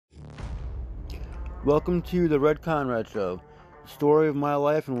Welcome to the Red Conrad Show, the story of my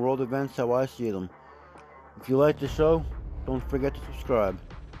life and world events how I see them. If you like the show, don't forget to subscribe.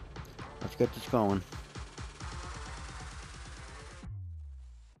 Let's get this going.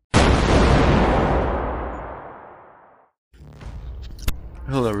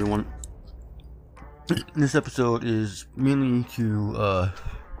 Hello everyone. This episode is mainly to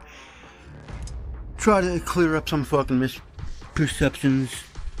try to clear up some fucking misperceptions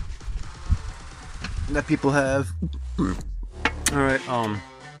that people have. Alright,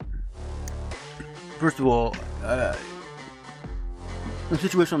 first of all, the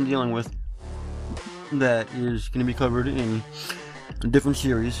situation I'm dealing with that is going to be covered in a different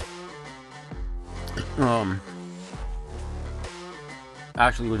series.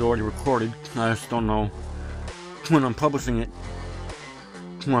 Actually, it was already recorded. I just don't know when I'm publishing it.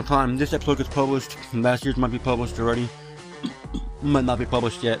 What time this episode gets published, last year's might be published already. Might not be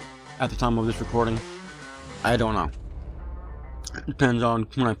published yet at the time of this recording. I don't know. Depends on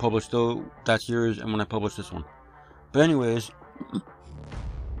when I publish that series and when I publish this one. But anyways,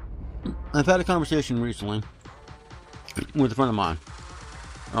 I've had a conversation recently with a friend of mine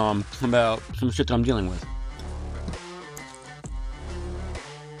about some shit that I'm dealing with.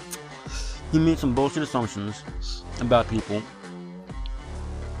 He made some bullshit assumptions about people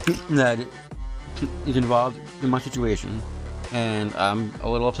that is involved in my situation, and I'm a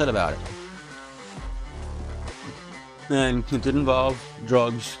little upset about it. And it did involve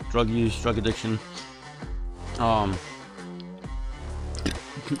drugs, drug use, drug addiction. Now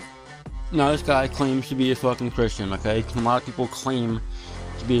this guy claims to be a fucking Christian, okay? A lot of people claim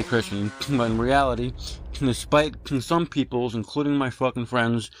to be a Christian, but in reality, despite some people's, including my fucking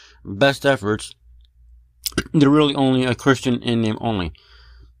friends' best efforts, they're really only a Christian in name only.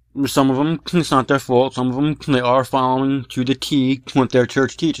 Some of them, it's not their fault. Some of them, they are following to the T what their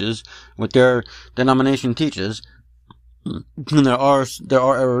church teaches, what their denomination teaches. And there are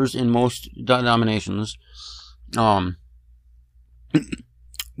errors in most denominations,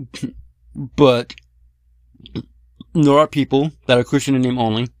 but there are people that are Christian in name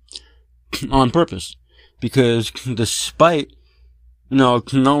only on purpose, because despite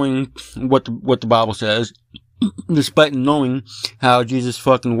knowing what the Bible says, despite knowing how Jesus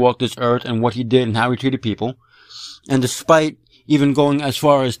fucking walked this earth and what he did and how he treated people, and despite even going as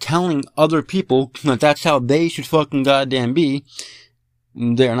far as telling other people that that's how they should fucking goddamn be,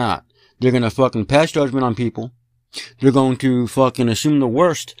 they're not. They're gonna fucking pass judgment on people. They're going to fucking assume the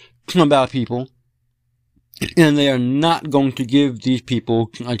worst about people. And they are not going to give these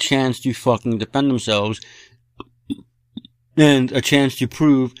people a chance to fucking defend themselves and a chance to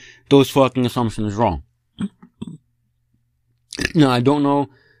prove those fucking assumptions wrong. Now, I don't know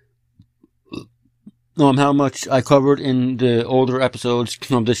how much I covered in the older episodes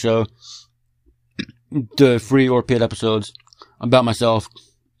of this show, the free or paid episodes about myself,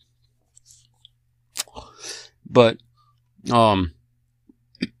 but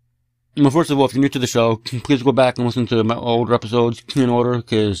first of all, if you're new to the show, please go back and listen to my older episodes in order,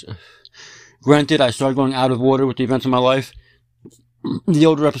 because granted, I started going out of order with the events of my life. The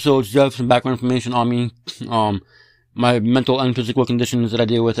older episodes do have some background information on me, my mental and physical conditions that I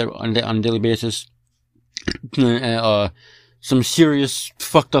deal with on a daily basis. Some serious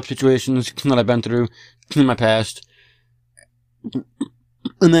fucked up situations that I've been through in my past.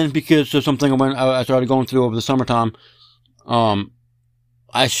 And then because of something I started going through over the summertime,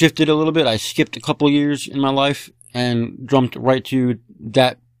 I shifted a little bit. I skipped a couple years in my life and jumped right to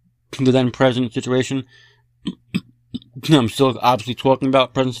the then present situation. I'm still obviously talking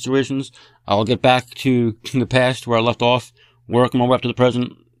about present situations. I'll get back to the past where I left off, work my way up to the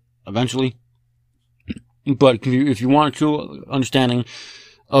present eventually. But if you want a true understanding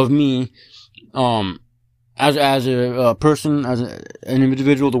of me, as a person, as an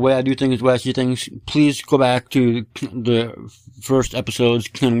individual, the way I do things, the way I see things, please go back to the first episodes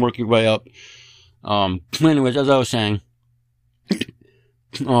and work your way up. Anyways, as I was saying,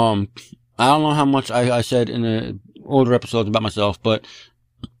 I don't know how much I said in the older episodes about myself, but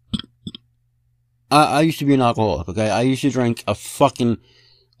I used to be an alcoholic, okay? I used to drink a fucking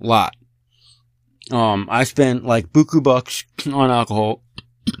lot. I spent like buku bucks on alcohol.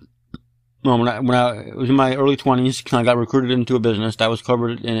 When I was in my early 20s, I got recruited into a business that was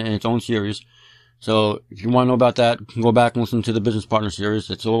covered in its own series. So if you want to know about that, go back and listen to the business partner series.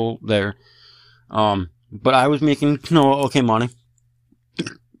 It's all there. But I was making, okay money.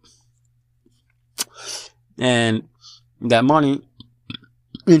 And that money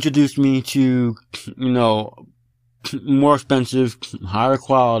introduced me to, more expensive, higher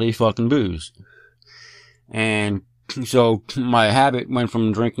quality fucking booze. And so my habit went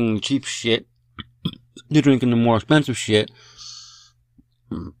from drinking cheap shit to drinking the more expensive shit.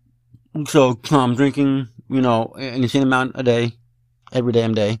 So I'm drinking, an insane amount a day, every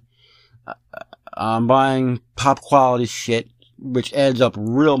damn day. I'm buying top quality shit, which adds up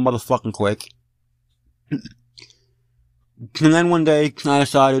real motherfucking quick. And then one day, I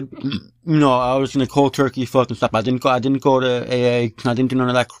decided, I was gonna cold turkey fucking stop. I didn't go to AA. I didn't do none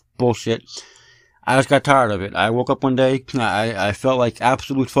of that bullshit. I just got tired of it. I woke up one day, I felt like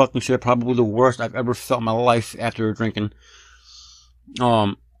absolute fucking shit, probably the worst I've ever felt in my life after drinking.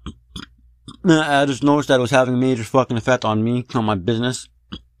 I just noticed that it was having a major fucking effect on me, on my business.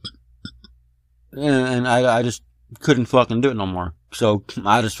 And I just couldn't fucking do it no more. So,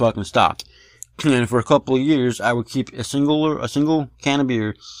 I just fucking stopped. And for a couple of years, I would keep a single can of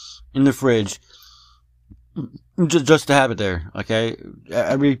beer in the fridge, just to have it there, okay?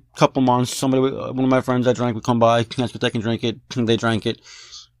 Every couple months, one of my friends I drank would come by, ask if they can drink it, they drank it,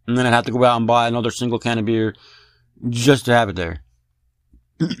 and then I'd have to go out and buy another single can of beer, just to have it there.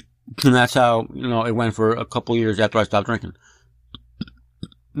 And that's how, it went for a couple of years after I stopped drinking.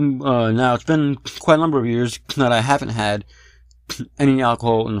 Now, it's been quite a number of years that I haven't had any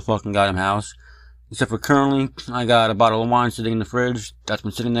alcohol in the fucking goddamn house. Except for currently, I got a bottle of wine sitting in the fridge. That's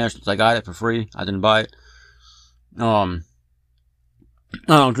been sitting there since I got it for free. I didn't buy it. I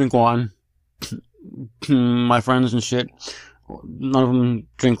don't drink wine. My friends and shit, none of them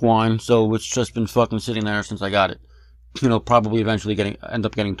drink wine, so it's just been fucking sitting there since I got it. Probably eventually end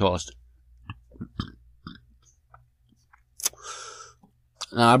up getting tossed.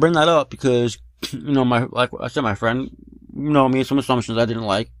 Now, I bring that up because, like I said, my friend, made some assumptions I didn't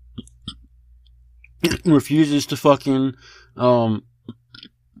like. Refuses to fucking,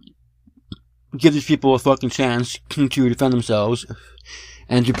 give these people a fucking chance to defend themselves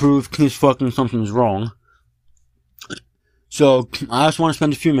and to prove his fucking assumptions wrong. So, I just want to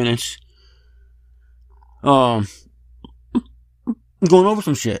spend a few minutes, going over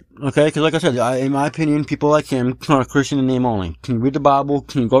some shit, okay? Because like I said, in my opinion, people like him are Christian in name only. Can you read the Bible?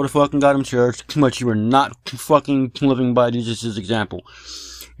 Can you go to fucking goddamn church? But you are not fucking living by Jesus' example.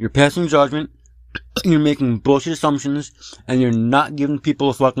 You're passing judgment, you're making bullshit assumptions, and you're not giving people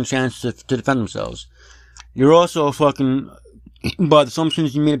a fucking chance to defend themselves. You're also fucking, by the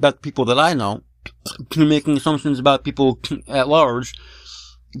assumptions you made about the people that I know, you're making assumptions about people at large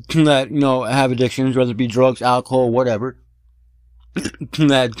that, have addictions, whether it be drugs, alcohol, whatever.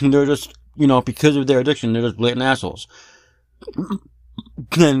 That they're just, because of their addiction, they're just blatant assholes.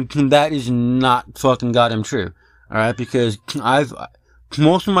 And that is not fucking goddamn true. Alright, because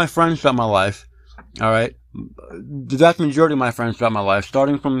most of my friends throughout my life, alright, the vast majority of my friends throughout my life,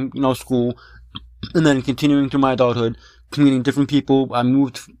 starting from, school, and then continuing through my adulthood, meeting different people. I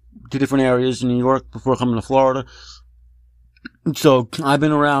moved to different areas in New York before coming to Florida. So, I've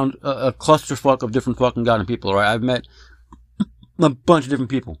been around a clusterfuck of different fucking goddamn people, alright? I've met a bunch of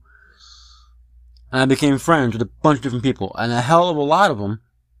different people. And I became friends with a bunch of different people. And a hell of a lot of them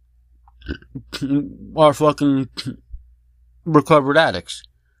are fucking recovered addicts.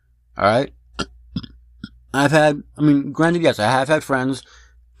 Alright? Granted, yes, I have had friends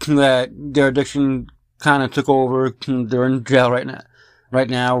that their addiction kind of took over. They're in jail right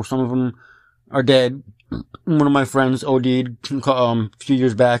now. Some of them are dead. One of my friends OD'd a few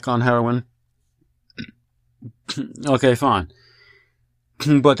years back on heroin. Okay, fine.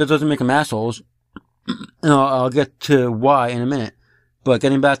 But that doesn't make them assholes. I'll get to why in a minute. But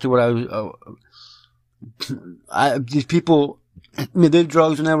getting back to what these people, they did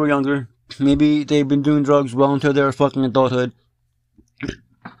drugs when they were younger. Maybe they've been doing drugs well into their fucking adulthood.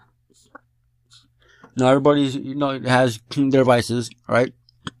 Now everybody's, has their vices, right?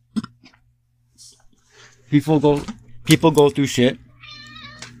 People go through shit.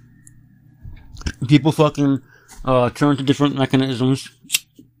 People fucking, turn to different mechanisms.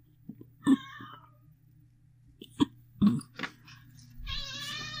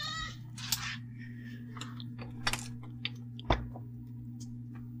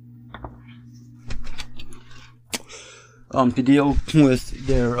 To deal with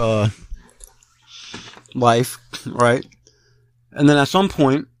their, life, right? And then at some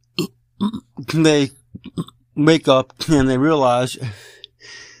point, they wake up and they realize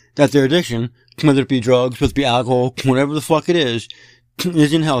that their addiction, whether it be drugs, whether it be alcohol, whatever the fuck it is,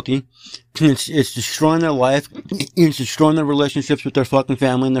 isn't healthy. It's destroying their life. It's destroying their relationships with their fucking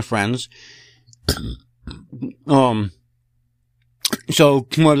family and their friends. So,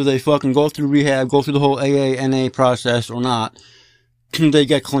 whether they fucking go through rehab, go through the whole AA, NA process or not, they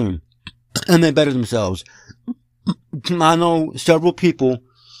get clean. And they better themselves. I know several people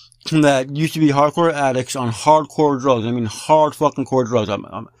that used to be hardcore addicts on hardcore drugs. I mean, hard fucking core drugs.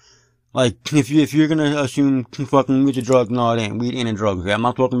 Like, if you're gonna assume fucking weed's a drug, no, it ain't. Weed ain't a drug, okay? I'm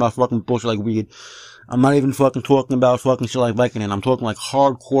not talking about fucking bullshit like weed. I'm not even fucking talking about fucking shit like Vicodin. I'm talking like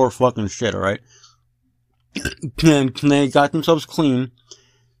hardcore fucking shit, alright? And they got themselves clean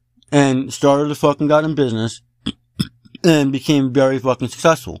and started a fucking goddamn business and became very fucking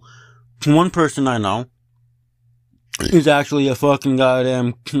successful. One person I know is actually a fucking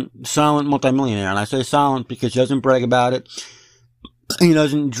goddamn silent multimillionaire. And I say silent because he doesn't brag about it. He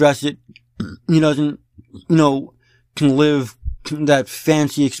doesn't dress it. He doesn't, live that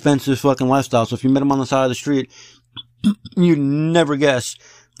fancy, expensive fucking lifestyle. So if you met him on the side of the street, you'd never guess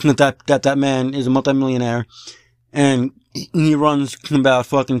that man is a multimillionaire. And he runs about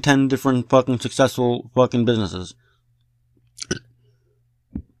fucking 10 different fucking successful fucking businesses.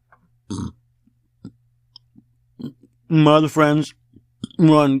 My other friends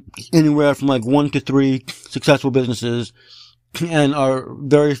run anywhere from like 1 to 3 successful businesses and are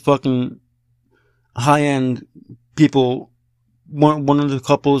very fucking high-end people. One of the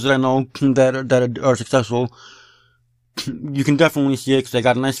couples that I know that are successful, you can definitely see it because they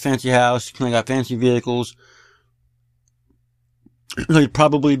got a nice fancy house, they got fancy vehicles. So you'd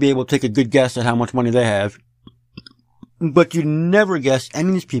probably be able to take a good guess at how much money they have. But you'd never guess any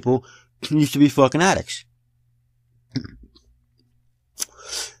of these people used to be fucking addicts.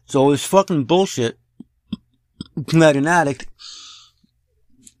 So it's fucking bullshit that an addict,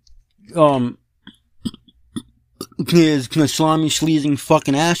 is a slimy, sleazing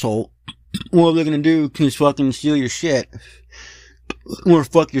fucking asshole. All they're gonna do is fucking steal your shit. Or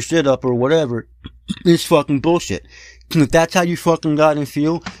fuck your shit up or whatever. It's fucking bullshit. If that's how you fucking gotta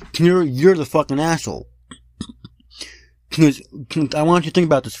feel, you're the fucking asshole. Because I want you to think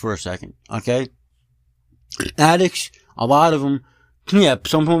about this for a second, okay? Addicts, a lot of them, yeah,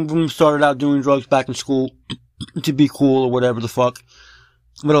 some of them started out doing drugs back in school to be cool or whatever the fuck.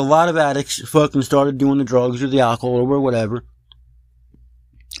 But a lot of addicts fucking started doing the drugs or the alcohol or whatever.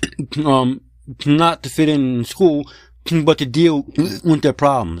 Not to fit in school, but to deal with their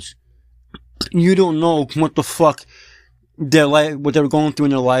problems. You don't know what the fuck their life, what they were going through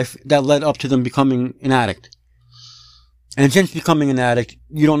in their life that led up to them becoming an addict. And since becoming an addict,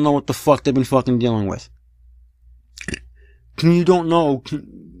 you don't know what the fuck they've been fucking dealing with. You don't know,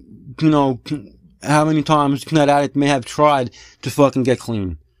 how many times that addict may have tried to fucking get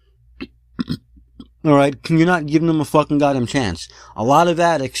clean. Alright? You're not giving them a fucking goddamn chance. A lot of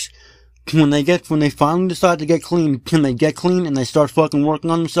addicts, when they finally decide to get clean, they get clean and they start fucking working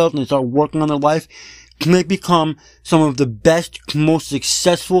on themselves and they start working on their life, they become some of the best, most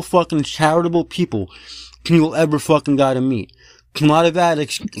successful fucking charitable people you'll ever fucking gotta meet. A lot of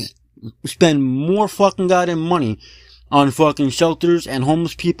addicts spend more fucking goddamn money on fucking shelters and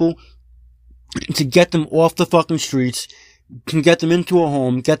homeless people to get them off the fucking streets, get them into a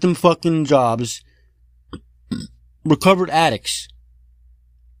home, get them fucking jobs. Recovered addicts.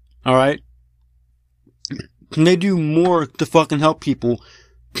 Alright? They do more to fucking help people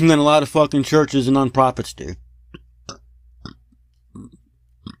than a lot of fucking churches and nonprofits do.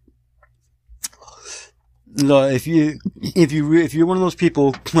 So if you're one of those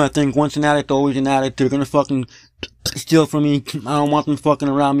people that think once an addict, always an addict, they're gonna fucking steal from me, I don't want them fucking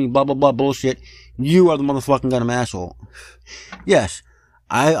around me, blah blah blah bullshit, you are the motherfucking goddamn asshole. Yes,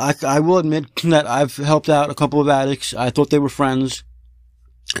 I will admit that I've helped out a couple of addicts. I thought they were friends,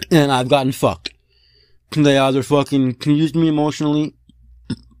 and I've gotten fucked. They either fucking used me emotionally,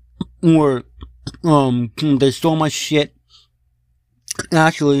 or they stole my shit.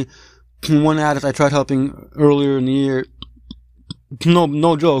 Actually, one addict I tried helping earlier in the year,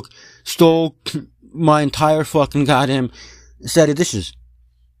 no joke, stole my entire fucking goddamn set of dishes.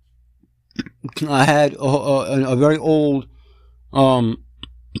 I had a very old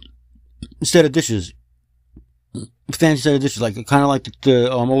set of dishes, fancy set of dishes, like kind of like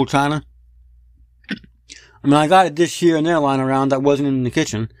the old china. I mean, I got a dish here and there lying around that wasn't in the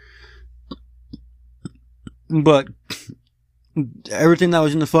kitchen, but everything that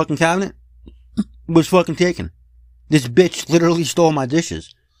was in the fucking cabinet was fucking taken. This bitch literally stole my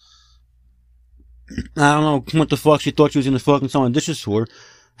dishes. I don't know what the fuck she thought she was gonna fucking selling dishes for,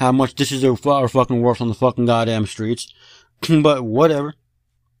 how much dishes are fucking worth on the fucking goddamn streets, but whatever.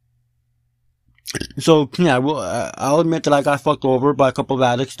 So, yeah, I'll admit that I got fucked over by a couple of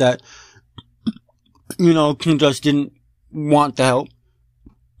addicts that, just didn't want the help.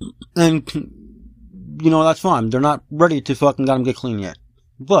 And, that's fine. They're not ready to fucking get clean yet.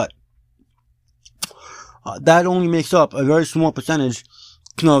 But, that only makes up a very small percentage,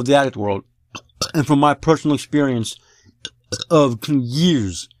 of the addict world. And from my personal experience of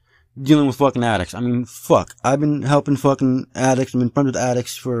years dealing with fucking addicts. I mean, fuck. I've been helping fucking addicts. I've been friends with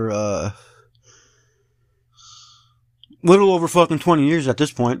addicts for, little over fucking 20 years at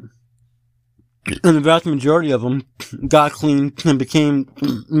this point. And the vast majority of them got clean and became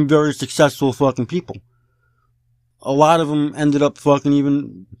very successful fucking people. A lot of them ended up fucking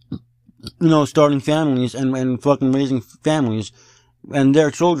even, starting families and fucking raising families and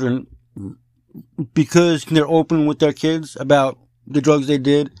their children because they're open with their kids about the drugs they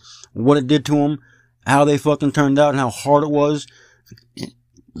did, what it did to them, how they fucking turned out, and how hard it was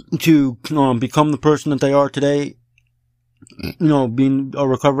to become the person that they are today, being a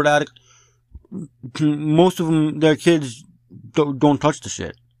recovered addict. Most of them, their kids don't touch the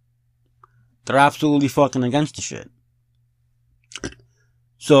shit. They're absolutely fucking against the shit.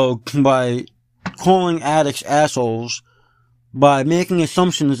 So, by calling addicts assholes, by making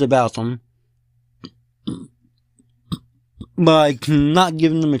assumptions about them, by not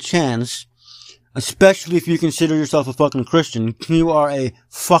giving them a chance, especially if you consider yourself a fucking Christian, you are a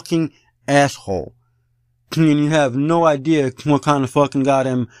fucking asshole. And you have no idea what kind of fucking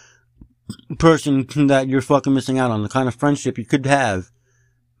goddamn person that you're fucking missing out on, the kind of friendship you could have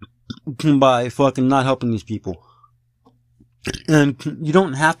by fucking not helping these people. And you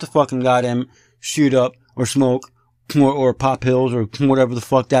don't have to fucking goddamn shoot up or smoke or pop pills or whatever the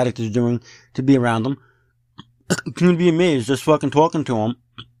fuck the addict is doing to be around them. You'd be amazed just fucking talking to them.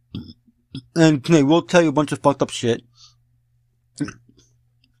 And they will tell you a bunch of fucked up shit.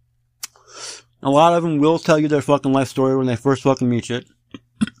 A lot of them will tell you their fucking life story when they first fucking meet you.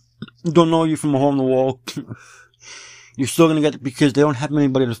 Don't know you from a hole in the wall. You're still gonna get it because they don't have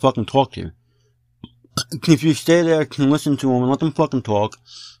anybody to fucking talk to. If you stay there and listen to them and let them fucking talk,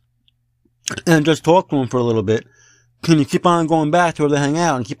 and just talk to them for a little bit, and you keep on going back to where they hang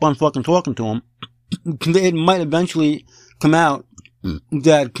out and keep on fucking talking to them, it might eventually come out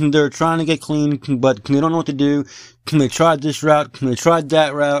that they're trying to get clean, but they don't know what to do. They tried this route, they tried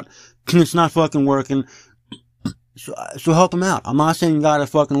that route, it's not fucking working. So help them out. I'm not saying you gotta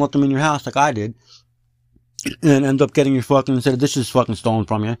fucking let them in your house like I did, and end up getting your fucking set of dishes fucking stolen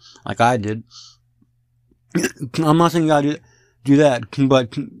from you, like I did. I'm not saying you gotta do that,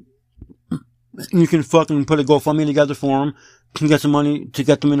 but you can fucking put a GoFundMe together for them, can get some money to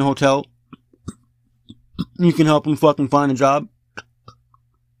get them in a hotel. You can help them fucking find a job.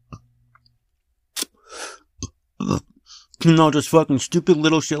 Just fucking stupid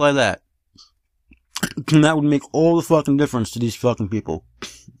little shit like that. And that would make all the fucking difference to these fucking people.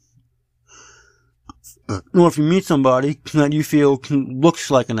 Or if you meet somebody that you feel looks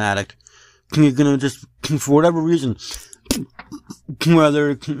like an addict, you're gonna just, for whatever reason,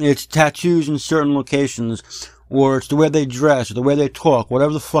 whether it's tattoos in certain locations, or it's the way they dress, or the way they talk,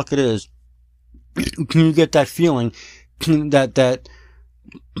 whatever the fuck it is, you get that feeling that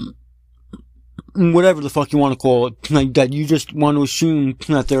whatever the fuck you want to call it, like that you just want to assume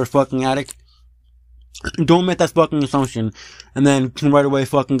that they're a fucking addict. Don't make that fucking assumption, and then right away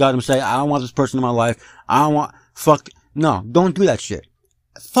fucking got him say, I don't want this person in my life, I don't want, no, don't do that shit.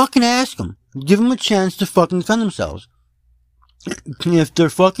 Fucking ask them. Give them a chance to fucking defend themselves.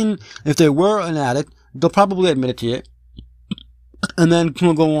 If they were an addict, they'll probably admit it to you. And then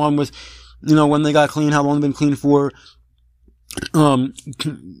we'll go on with, when they got clean, how long they've been clean for.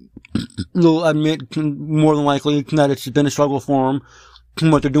 They'll admit more than likely that it's been a struggle for them,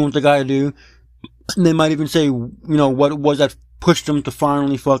 what they're doing what they gotta do. And they might even say, what it was that pushed them to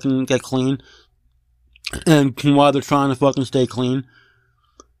finally fucking get clean. And why they're trying to fucking stay clean.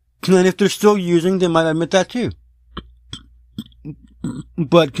 And if they're still using, they might admit that too.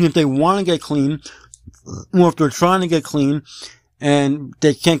 But if they want to get clean, or if they're trying to get clean, and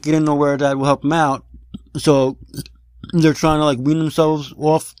they can't get in nowhere that will help them out, so they're trying to wean themselves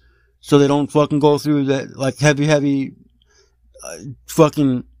off, so they don't fucking go through that heavy,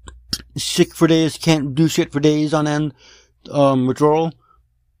 fucking sick for days, can't do shit for days on end, withdrawal.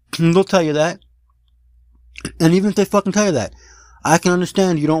 They'll tell you that. And even if they fucking tell you that, I can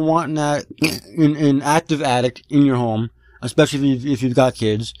understand you don't want an active addict in your home, especially if you've got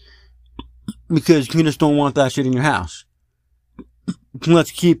kids, because you just don't want that shit in your house.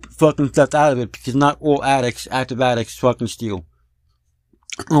 Let's keep fucking theft out of it, because not all addicts, active addicts, fucking steal.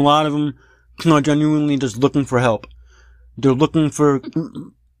 A lot of them are genuinely just looking for help. They're looking for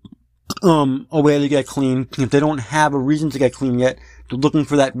a way to get clean. If they don't have a reason to get clean yet, they're looking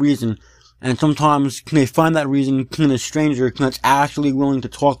for that reason. And sometimes they find that reason in a stranger that's actually willing to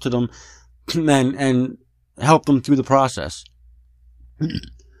talk to them and help them through the process.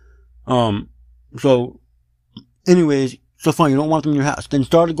 So, anyways, so fine, you don't want them in your house. Then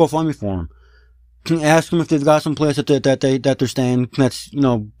start a GoFundMe for them. Ask them if they've got some place that they're staying that's,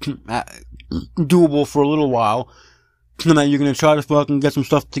 doable for a little while. And that you're gonna try to fucking get some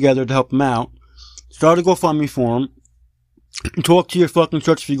stuff together to help them out. Start a GoFundMe for them. Talk to your fucking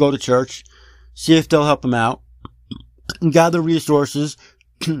church if you go to church. See if they'll help them out. Gather resources.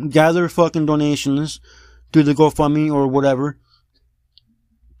 Gather fucking donations through the GoFundMe or whatever.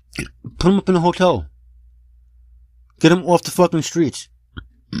 Put them up in a hotel. Get them off the fucking streets.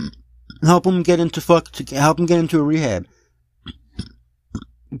 Help them get into a rehab.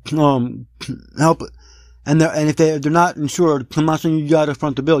 Help. And if they're not insured, I'm not saying you gotta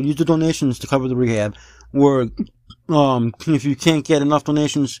front the bill. Use the donations to cover the rehab. Or, if you can't get enough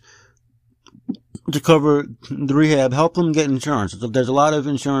donations to cover the rehab, help them get insurance. There's a lot of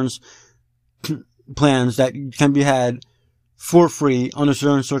insurance plans that can be had for free under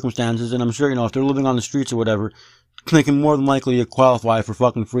certain circumstances, and I'm sure, if they're living on the streets or whatever, they can more than likely qualify for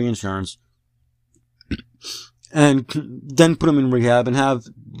fucking free insurance. And then put them in rehab and have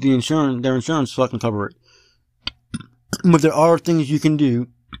their insurance fucking cover it. But there are things you can do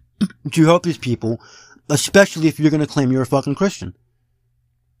to help these people, especially if you're gonna claim you're a fucking Christian.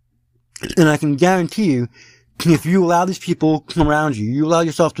 And I can guarantee you, if you allow these people around you, you allow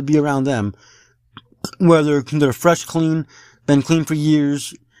yourself to be around them, whether they're fresh clean, been clean for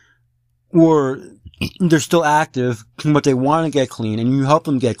years, or they're still active, but they want to get clean, and you help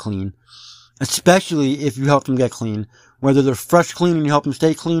them get clean, especially if you help them get clean, whether they're fresh clean and you help them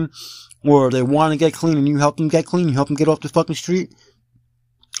stay clean, or they want to get clean and you help them get clean, you help them get off the fucking street.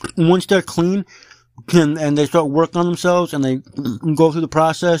 Once they're clean, and they start working on themselves, and they go through the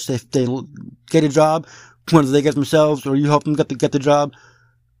process, they get a job, whether they get themselves or you help them get the job,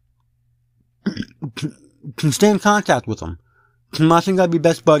 stay in contact with them. I'm not saying you gotta be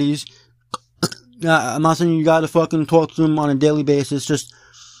best buddies. I'm not saying you gotta fucking talk to them on a daily basis. Just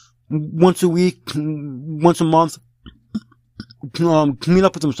once a week, once a month, meet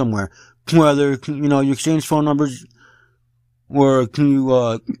up with them somewhere. Whether, you exchange phone numbers, or can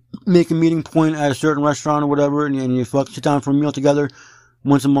you, make a meeting point at a certain restaurant or whatever, and you sit down for a meal together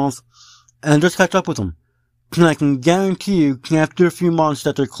once a month, and just catch up with them. And I can guarantee you, after a few months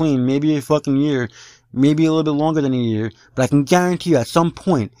that they're clean, maybe a fucking year, maybe a little bit longer than a year, but I can guarantee you at some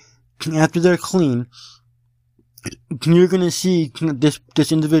point, after they're clean, you're gonna see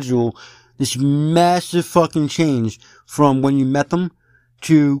this individual, this massive fucking change from when you met them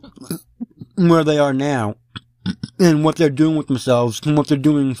to where they are now, and what they're doing with themselves and what they're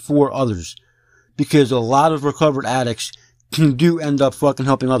doing for others. Because a lot of recovered addicts do end up fucking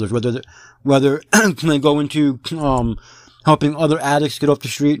helping others, whether they go into helping other addicts get off the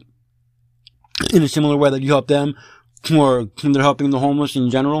street in a similar way that you help them, or they're helping the homeless in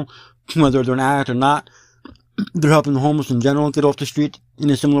general, whether they're an addict or not, they're helping the homeless in general get off the street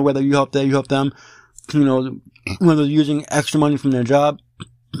in a similar way that you help them, whether they're using extra money from their job,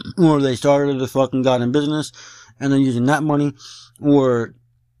 or they started a fucking goddamn business and they're using that money, or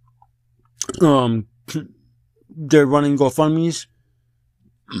they're running GoFundMes,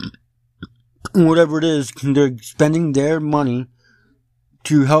 whatever it is, they're spending their money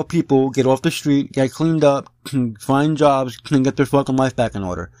to help people get off the street, get cleaned up, find jobs, and get their fucking life back in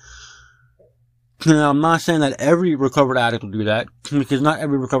order. Now, I'm not saying that every recovered addict will do that, because not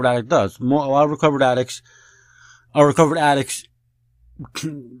every recovered addict does. A lot of recovered addicts are recovered addicts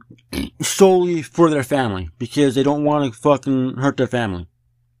solely for their family, because they don't want to fucking hurt their family.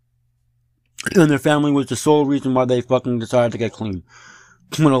 And their family was the sole reason why they fucking decided to get clean.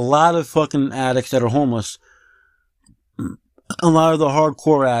 When a lot of fucking addicts that are homeless, a lot of the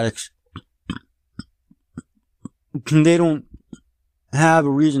hardcore addicts, they don't have a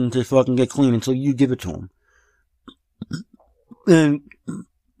reason to fucking get clean until you give it to them. And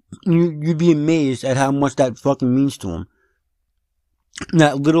you'd be amazed at how much that fucking means to them.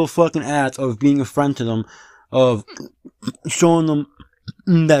 That little fucking act of being a friend to them, of showing them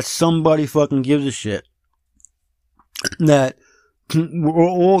that somebody fucking gives a shit. That we're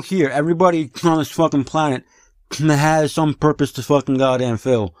all here. Everybody on this fucking planet has some purpose to fucking goddamn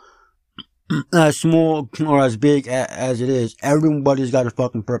fill. As small or as big as it is, everybody's got a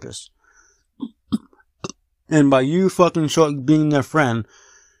fucking purpose. And by you fucking being their friend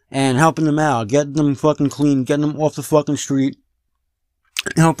and helping them out, getting them fucking clean, getting them off the fucking street,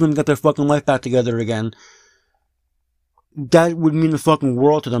 helping them get their fucking life back together again, that would mean the fucking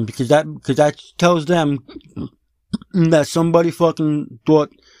world to them, because that tells them that somebody fucking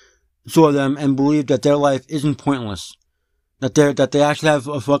saw them and believed that their life isn't pointless. That they actually have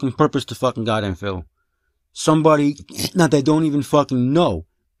a fucking purpose to fucking goddamn fill. Somebody that they don't even fucking know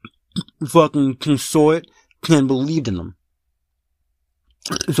fucking saw it and believed in them.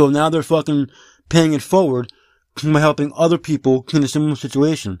 So now they're fucking paying it forward by helping other people in a similar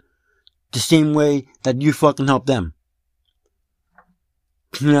situation. The same way that you fucking help them.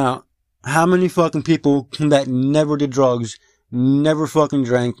 Now, how many fucking people that never did drugs, never fucking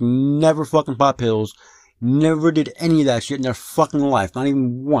drank, never fucking popped pills, never did any of that shit in their fucking life, not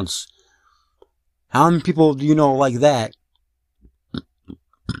even once? How many people do you know like that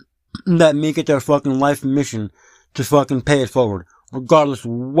make it their fucking life mission to fucking pay it forward, regardless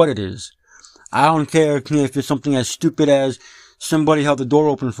of what it is? I don't care if it's something as stupid as somebody held the door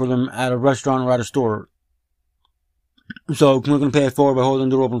open for them at a restaurant or at a store. So we're going to pay it forward by holding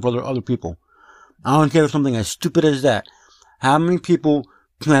the door open for other people. I don't care if something as stupid as that. How many people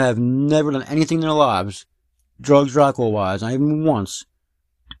that have never done anything in their lives, drugs or alcohol-wise, not even once,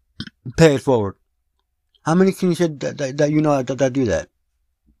 pay it forward? How many can you say that you know that do that?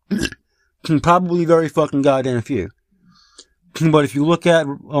 Probably very fucking goddamn few. But if you look at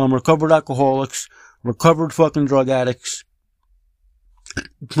recovered alcoholics, recovered fucking drug addicts,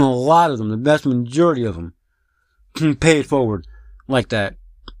 a lot of them, the vast majority of them, can pay it forward like that.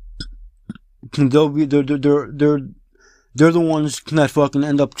 They're the ones that fucking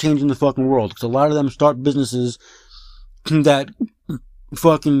end up changing the fucking world. Because a lot of them start businesses that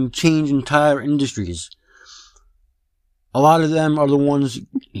fucking change entire industries. A lot of them are the ones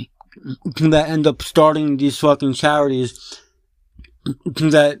that end up starting these fucking charities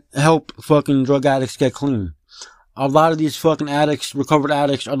that help fucking drug addicts get clean. A lot of these fucking addicts, recovered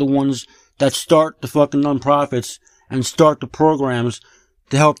addicts, are the ones that start the fucking nonprofits and start the programs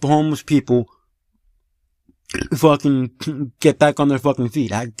to help the homeless people fucking get back on their fucking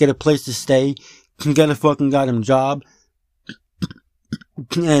feet, get a place to stay, get a fucking goddamn job,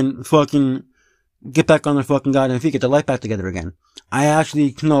 and fucking get back on their fucking goddamn feet, get their life back together again. I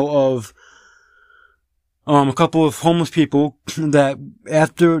actually know of a couple of homeless people that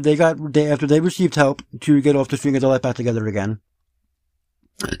after they received help to get off the street and get their life back together again,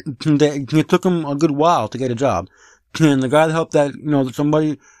 it took them a good while to get a job. And the guy that helped that,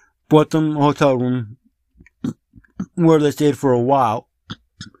 somebody bought them a hotel room where they stayed for a while.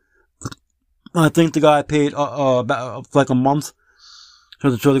 I think the guy paid about like a month.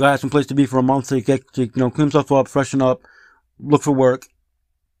 So the guy had some place to be for a month to clean himself up, freshen up, look for work.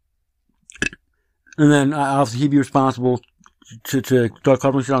 And then obviously he'd be responsible to start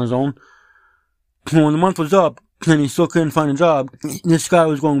covering shit on his own. When the month was up and he still couldn't find a job, this guy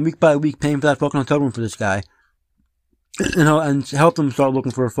was going week by week paying for that fucking hotel room for this guy. And helped him start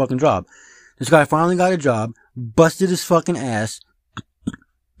looking for a fucking job. This guy finally got a job, busted his fucking ass,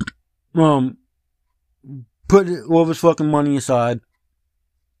 put all of his fucking money aside,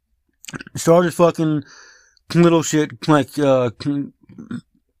 started fucking little shit like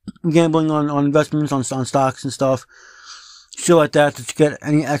gambling on investments, on stocks and stuff, shit like that, to get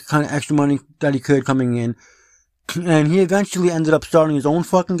any kind of extra money that he could coming in. And he eventually ended up starting his own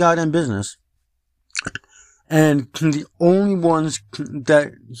fucking goddamn business. And the only ones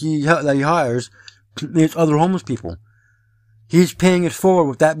that he hires is other homeless people. He's paying it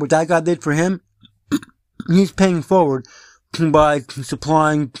forward. What that guy did for him, he's paying forward by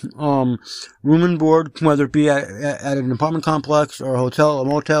supplying room and board, whether it be at an apartment complex or a hotel, a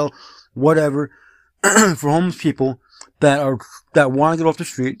motel, whatever, for homeless people that want to get off the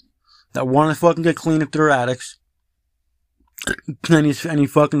street, that want to fucking get clean if they're addicts, and he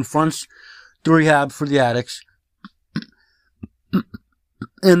fucking fronts the rehab for the addicts,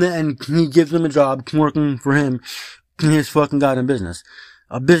 and he gives them a job working for him in his fucking goddamn business.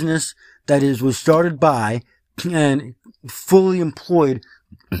 A business that was started by and fully employed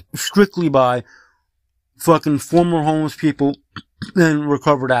strictly by fucking former homeless people and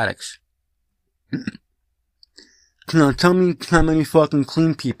recovered addicts. Now tell me how many fucking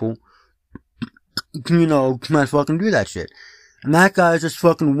clean people can fucking do that shit. And that guy is just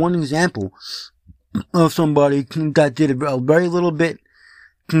fucking one example of somebody that did a very little bit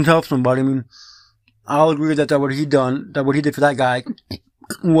to help somebody. I mean, I'll agree that what he did for that guy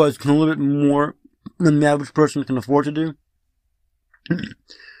was a little bit more than the average person can afford to do.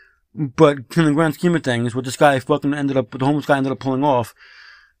 But in the grand scheme of things, what the homeless guy ended up pulling off,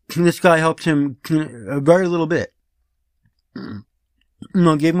 this guy helped him a very little bit.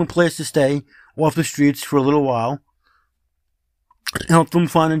 Gave him a place to stay off the streets for a little while, helped him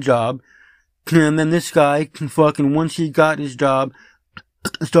find a job, and then this guy once he got his job,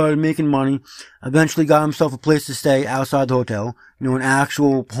 started making money, eventually got himself a place to stay outside the hotel, an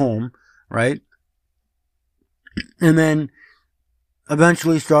actual home, right? And then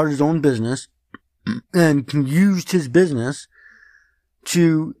eventually started his own business and used his business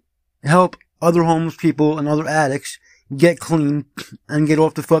to help other homeless people and other addicts get clean and get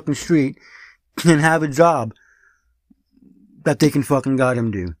off the fucking street and have a job that they can fucking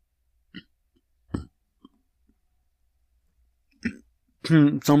goddamn do.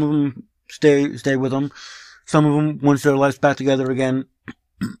 Some of them stay with them. Some of them, once their life's back together again,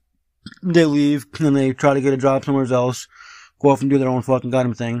 they leave and they try to get a job somewhere else, go off and do their own fucking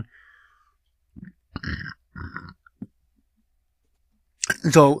goddamn thing.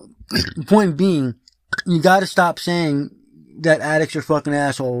 So, point being, you gotta stop saying that addicts are fucking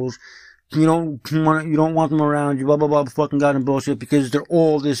assholes. You don't want them around you, blah, blah, blah, fucking goddamn bullshit, because they're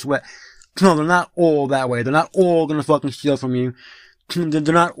all this way. No, they're not all that way. They're not all gonna fucking steal from you. They're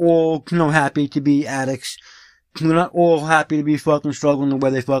not all, happy to be addicts. They're not all happy to be fucking struggling the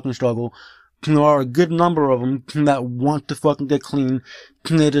way they fucking struggle. There are a good number of them that want to fucking get clean.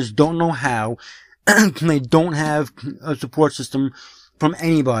 They just don't know how. They don't have a support system from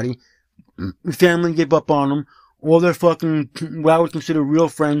anybody. Family gave up on them. All their fucking, what I would consider real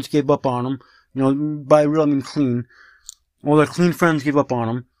friends gave up on them. By real I mean clean. All their clean friends gave up on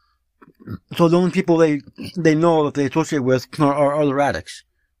them. So the only people they know that they associate with are other addicts.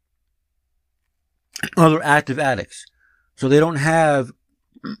 Other active addicts. So they don't have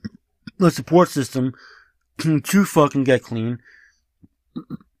a support system to fucking get clean.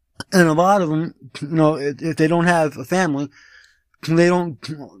 And a lot of them, if they don't have a family, they don't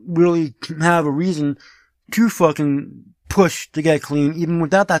really have a reason to fucking push to get clean, even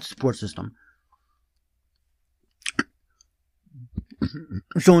without that support system.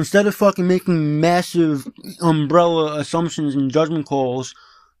 So instead of fucking making massive umbrella assumptions and judgment calls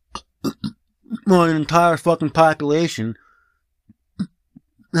on an entire fucking population,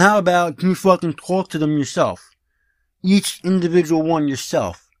 how about you fucking talk to them yourself? Each individual one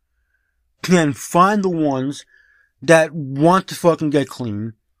yourself. And find the ones that want to fucking get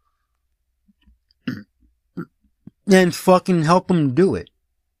clean and fucking help them do it.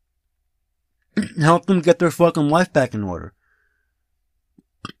 Help them get their fucking life back in order.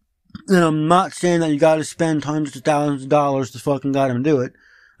 And I'm not saying that you gotta spend hundreds of thousands of dollars to fucking goddamn do it.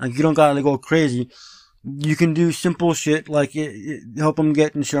 Like, you don't gotta go crazy. You can do simple shit like help them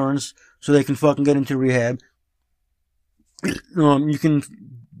get insurance so they can fucking get into rehab. You can,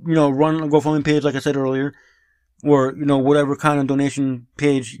 run a GoFundMe page like I said earlier. Or, whatever kind of donation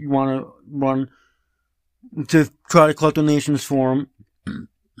page you want to run to try to collect donations for them.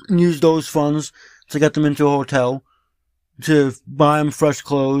 Use those funds to get them into a hotel, to buy them fresh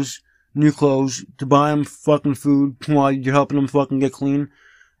clothes, new clothes, to buy them fucking food while you're helping them fucking get clean,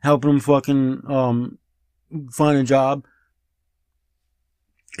 helping them fucking, find a job.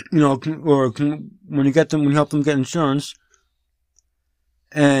 Or when you help them get insurance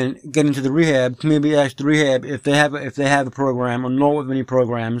and get into the rehab, maybe ask the rehab if they have a program or know of any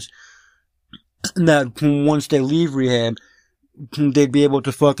programs that once they leave rehab, they'd be able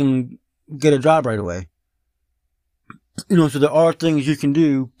to fucking get a job right away. So there are things you can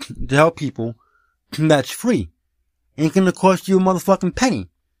do to help people that's free. Ain't gonna cost you a motherfucking penny.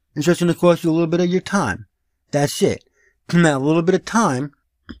 It's just gonna cost you a little bit of your time. That's it. That little bit of time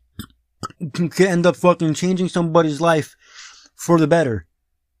can end up fucking changing somebody's life for the better.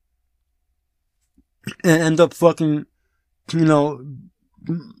 And end up fucking,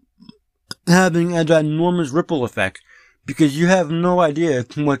 having an enormous ripple effect. Because you have no idea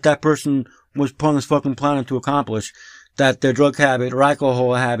what that person was put on this fucking planet to accomplish, that their drug habit or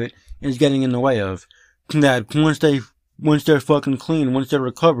alcohol habit is getting in the way of. That once they're fucking clean, once they're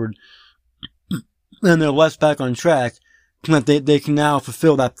recovered, and they're less back on track, that they can now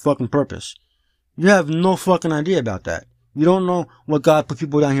fulfill that fucking purpose. You have no fucking idea about that. You don't know what God put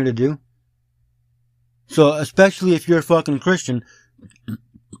people down here to do. So, especially if you're a fucking Christian,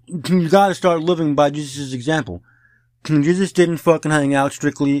 you gotta start living by Jesus' example. Jesus didn't fucking hang out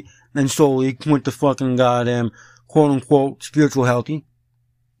strictly and solely with the fucking goddamn quote-unquote spiritual healthy.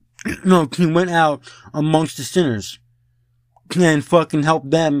 No, he went out amongst the sinners and fucking helped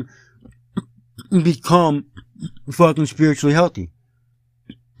them become fucking spiritually healthy.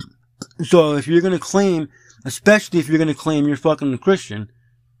 So if you're gonna claim, especially if you're gonna claim you're fucking a Christian,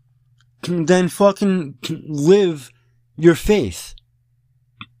 then fucking live your faith.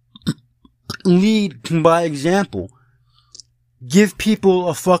 Lead by example. Give people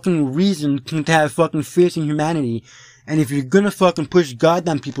a fucking reason to have fucking faith in humanity. And if you're gonna fucking push God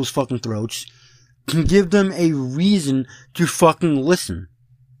down people's fucking throats, give them a reason to fucking listen.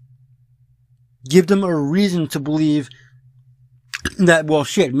 Give them a reason to believe that, well,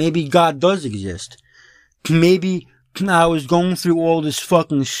 shit, maybe God does exist. Maybe I was going through all this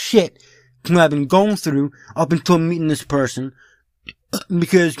fucking shit I've been going through up until meeting this person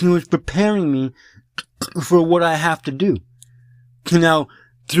because he was preparing me for what I have to do. Now,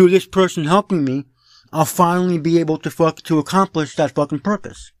 through this person helping me, I'll finally be able to accomplish that fucking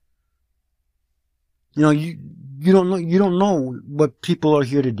purpose. You know, you don't know what people are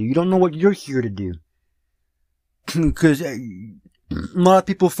here to do. You don't know what you're here to do. Because a lot of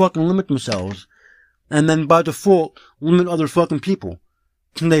people fucking limit themselves. And then by default, limit other fucking people.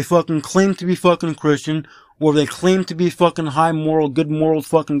 They fucking claim to be fucking Christian, or they claim to be fucking high moral, good moral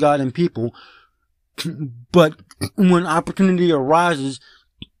fucking God and people. But when opportunity arises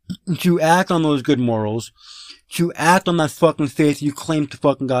to act on those good morals, to act on that fucking faith you claim to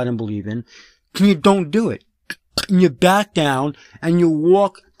fucking God and believe in, you don't do it. You back down and you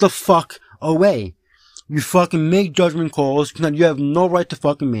walk the fuck away. You fucking make judgment calls that you have no right to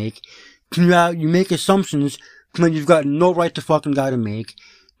fucking make. You make assumptions that you've got no right to fucking God to make.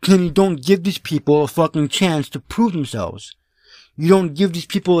 And you don't give these people a fucking chance to prove themselves. You don't give these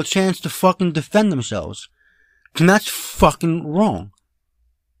people a chance to fucking defend themselves. And that's fucking wrong.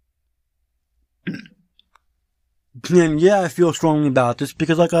 And yeah, I feel strongly about this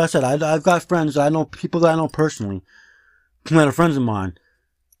because, like I said, I've got friends, I know people that I know personally, that are friends of mine,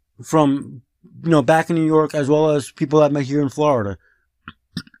 from, back in New York, as well as people I've met here in Florida,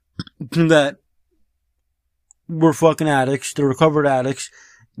 that were fucking addicts, they're recovered addicts.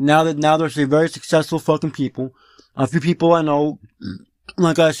 Now they're very successful fucking people. A few people I know,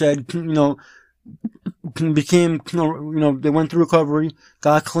 like I said, became, they went through recovery,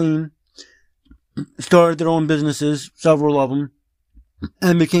 got clean, started their own businesses, several of them,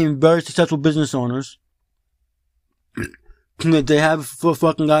 and became very successful business owners. They have a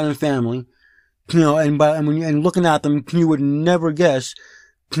fucking guy in family, and looking at them, you would never guess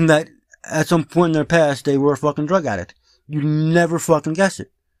that at some point in their past they were a fucking drug addict. You'd never fucking guess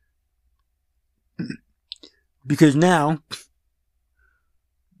it. Because now,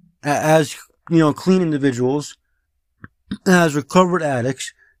 as, clean individuals, as recovered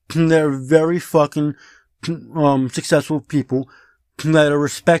addicts, they're very fucking, successful people that are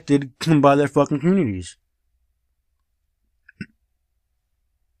respected by their fucking communities.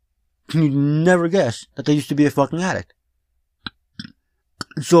 You'd never guess that they used to be a fucking addict.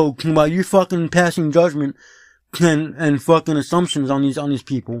 So, by you fucking passing judgment and fucking assumptions on these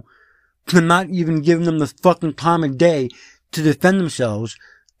people, and not even giving them the fucking time of day to defend themselves,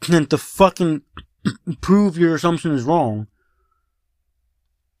 and to fucking prove your assumption is wrong,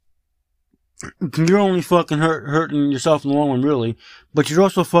 you're only fucking hurting yourself in the long run, really, but you're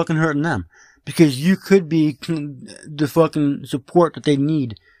also fucking hurting them. Because you could be the fucking support that they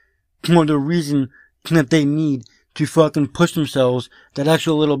need, or the reason that they need to fucking push themselves that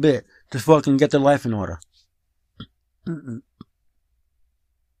extra little bit to fucking get their life in order.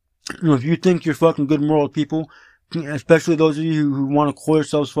 If you think you're fucking good moral people, especially those of you who want to call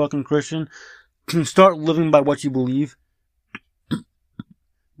yourselves fucking Christian, start living by what you believe.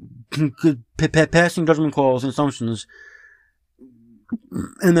 Passing judgment calls and assumptions,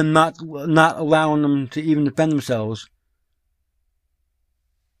 and then not allowing them to even defend themselves.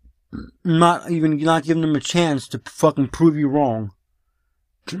 Not giving them a chance to fucking prove you wrong.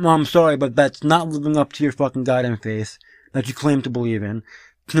 I'm sorry, but that's not living up to your fucking God and faith that you claim to believe in.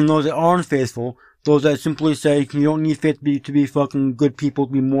 And those that aren't faithful, those that simply say you don't need faith to be fucking good people,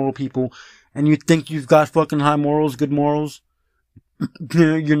 to be moral people, and you think you've got fucking high morals, good morals,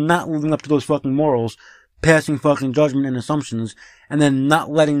 you're not living up to those fucking morals, passing fucking judgment and assumptions, and then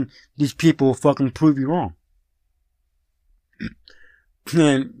not letting these people fucking prove you wrong.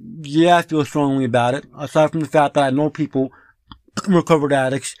 And yeah, I feel strongly about it. Aside from the fact that I know people, recovered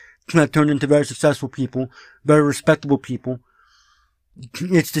addicts, that turned into very successful people, very respectable people.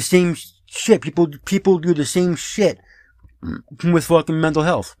 It's the same shit. People do the same shit with fucking mental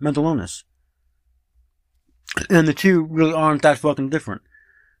health, mental illness. And the two really aren't that fucking different.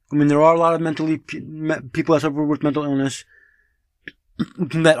 I mean, there are a lot of people that suffer with mental illness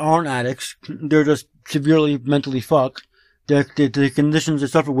that aren't addicts. They're just severely mentally fucked. The conditions they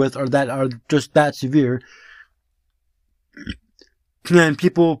suffer with are just that severe. And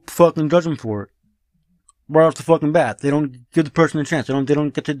people fucking judge them for it. Right off the fucking bat. They don't give the person a chance. They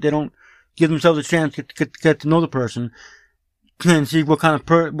don't give themselves a chance to get to know the person and see what kind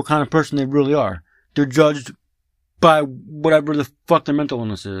of person they really are. They're judged by whatever the fuck their mental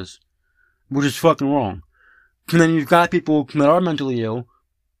illness is, which is fucking wrong. And then you've got people that are mentally ill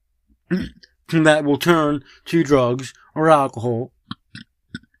that will turn to drugs or alcohol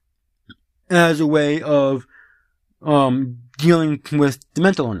as a way of dealing with the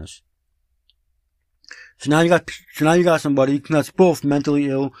mental illness. So now you got somebody that's both mentally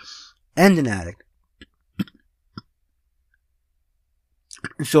ill and an addict.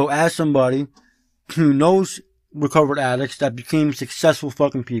 So as somebody who knows recovered addicts that became successful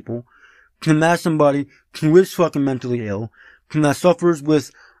fucking people. That's somebody who is fucking mentally ill, that suffers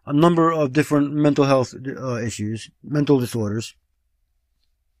with a number of different mental health issues, mental disorders.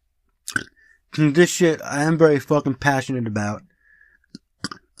 This shit I am very fucking passionate about,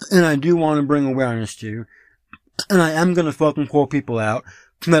 and I do want to bring awareness to, and I am gonna fucking call people out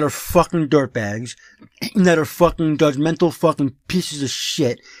that are fucking dirtbags, that are fucking judgmental fucking pieces of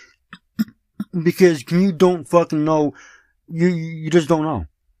shit, because you don't fucking know, you just don't know.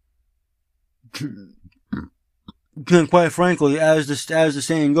 And quite frankly, as the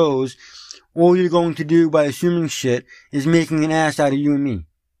saying goes, all you're going to do by assuming shit is making an ass out of you and me.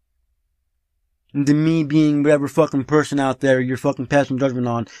 And the me being whatever fucking person out there you're fucking passing judgment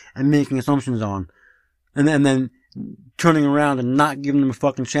on and making assumptions on. And then turning around and not giving them a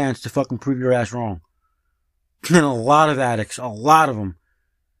fucking chance to fucking prove your ass wrong. And a lot of addicts, a lot of them,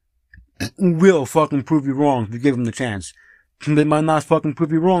 will fucking prove you wrong if you give them the chance. And they might not fucking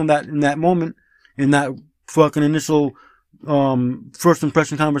prove you wrong that in that moment, in that fucking initial first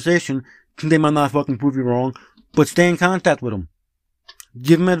impression conversation. They might not fucking prove you wrong, but stay in contact with them.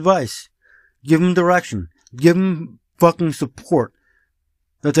 Give them advice. Give them direction. Give them fucking support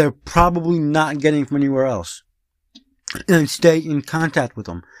that they're probably not getting from anywhere else. And stay in contact with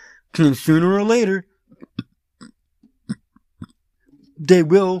them. And sooner or later, they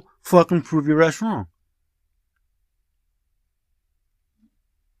will fucking prove your ass wrong.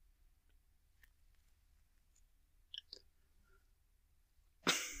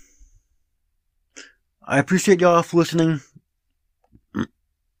 I appreciate y'all for listening.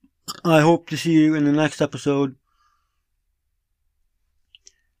 I hope to see you in the next episode.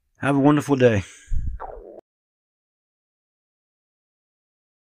 Have a wonderful day.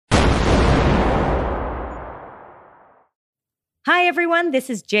 Hi, everyone. This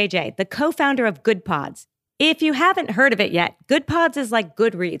is JJ, the co-founder of Good Pods. If you haven't heard of it yet, Good Pods is like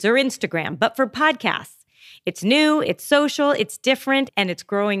Goodreads or Instagram, but for podcasts. It's new, it's social, it's different, and it's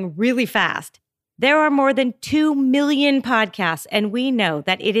growing really fast. There are more than 2 million podcasts, and we know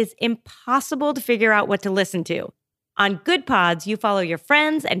that it is impossible to figure out what to listen to. On Good Pods, you follow your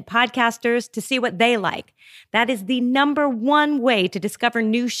friends and podcasters to see what they like. That is the #1 way to discover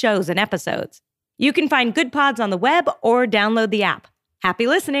new shows and episodes. You can find Good Pods on the web or download the app. Happy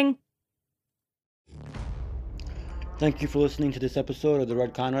listening. Thank you for listening to this episode of The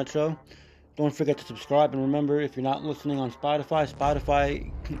Red Conrad Show. Don't forget to subscribe, and remember, if you're not listening on Spotify, Spotify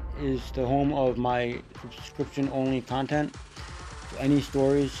is the home of my subscription-only content. So any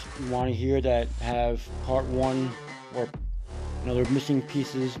stories you want to hear that have part 1 or they're missing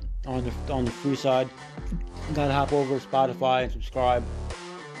pieces on the free side, you gotta hop over to Spotify and subscribe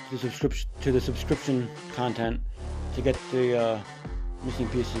to the subscription content to get the missing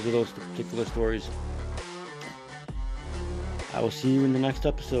pieces of those particular stories. I will see you in the next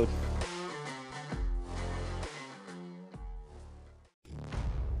episode.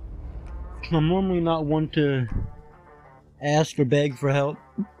 I'm normally not one to ask or beg for help,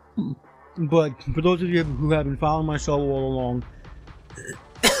 but for those of you who have been following my show all along,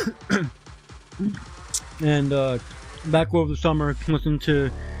 and back over the summer, listened to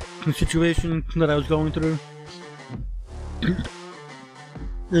the situation that I was going through,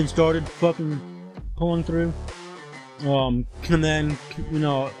 and started fucking pulling through, and then,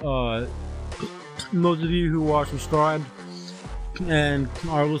 those of you who are subscribed and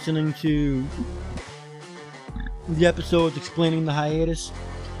are listening to the episodes explaining the hiatus,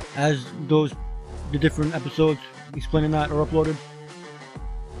 as the different episodes explaining that are uploaded.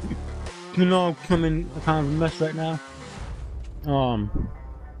 I'm in a kind of a mess right now.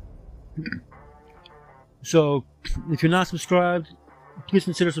 So if you're not subscribed, please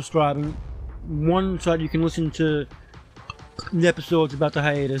consider subscribing. 1, so that you can listen to the episodes about the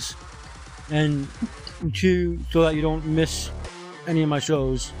hiatus, and 2, so that you don't miss any of my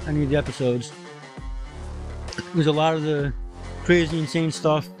shows, any of the episodes. There's a lot of the crazy, insane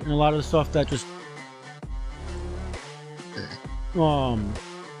stuff, and a lot of the stuff that just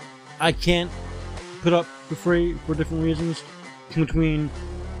I can't put up for free for different reasons, between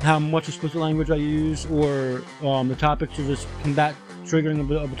how much explicit language I use, or the topics are just that triggering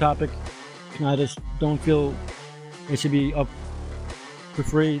of a topic. I just don't feel it should be up for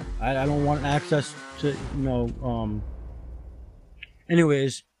free. I don't want access to,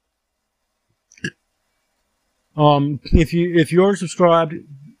 anyways, if you're subscribed,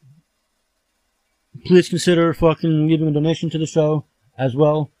 please consider fucking leaving a donation to the show as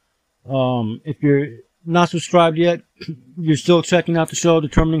well. If you're not subscribed yet, you're still checking out the show,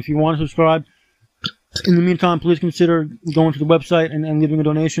 determining if you want to subscribe. In the meantime, please consider going to the website and leaving a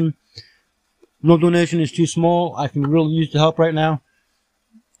donation. No donation is too small. I can really use the help right now.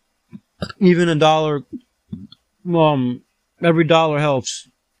 Even $1, every dollar helps.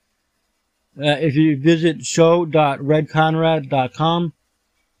 If you visit show.redconrad.com,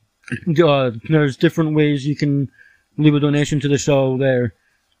 there's different ways you can leave a donation to the show there,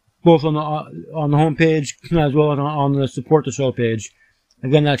 both on the homepage as well as on the support the show page.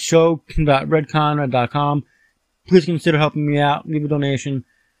 Again, that's show.redconrad.com. Please consider helping me out. Leave a donation.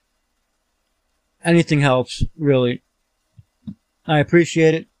 Anything helps, really. I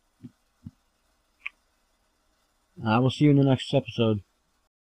appreciate it. I will see you in the next episode.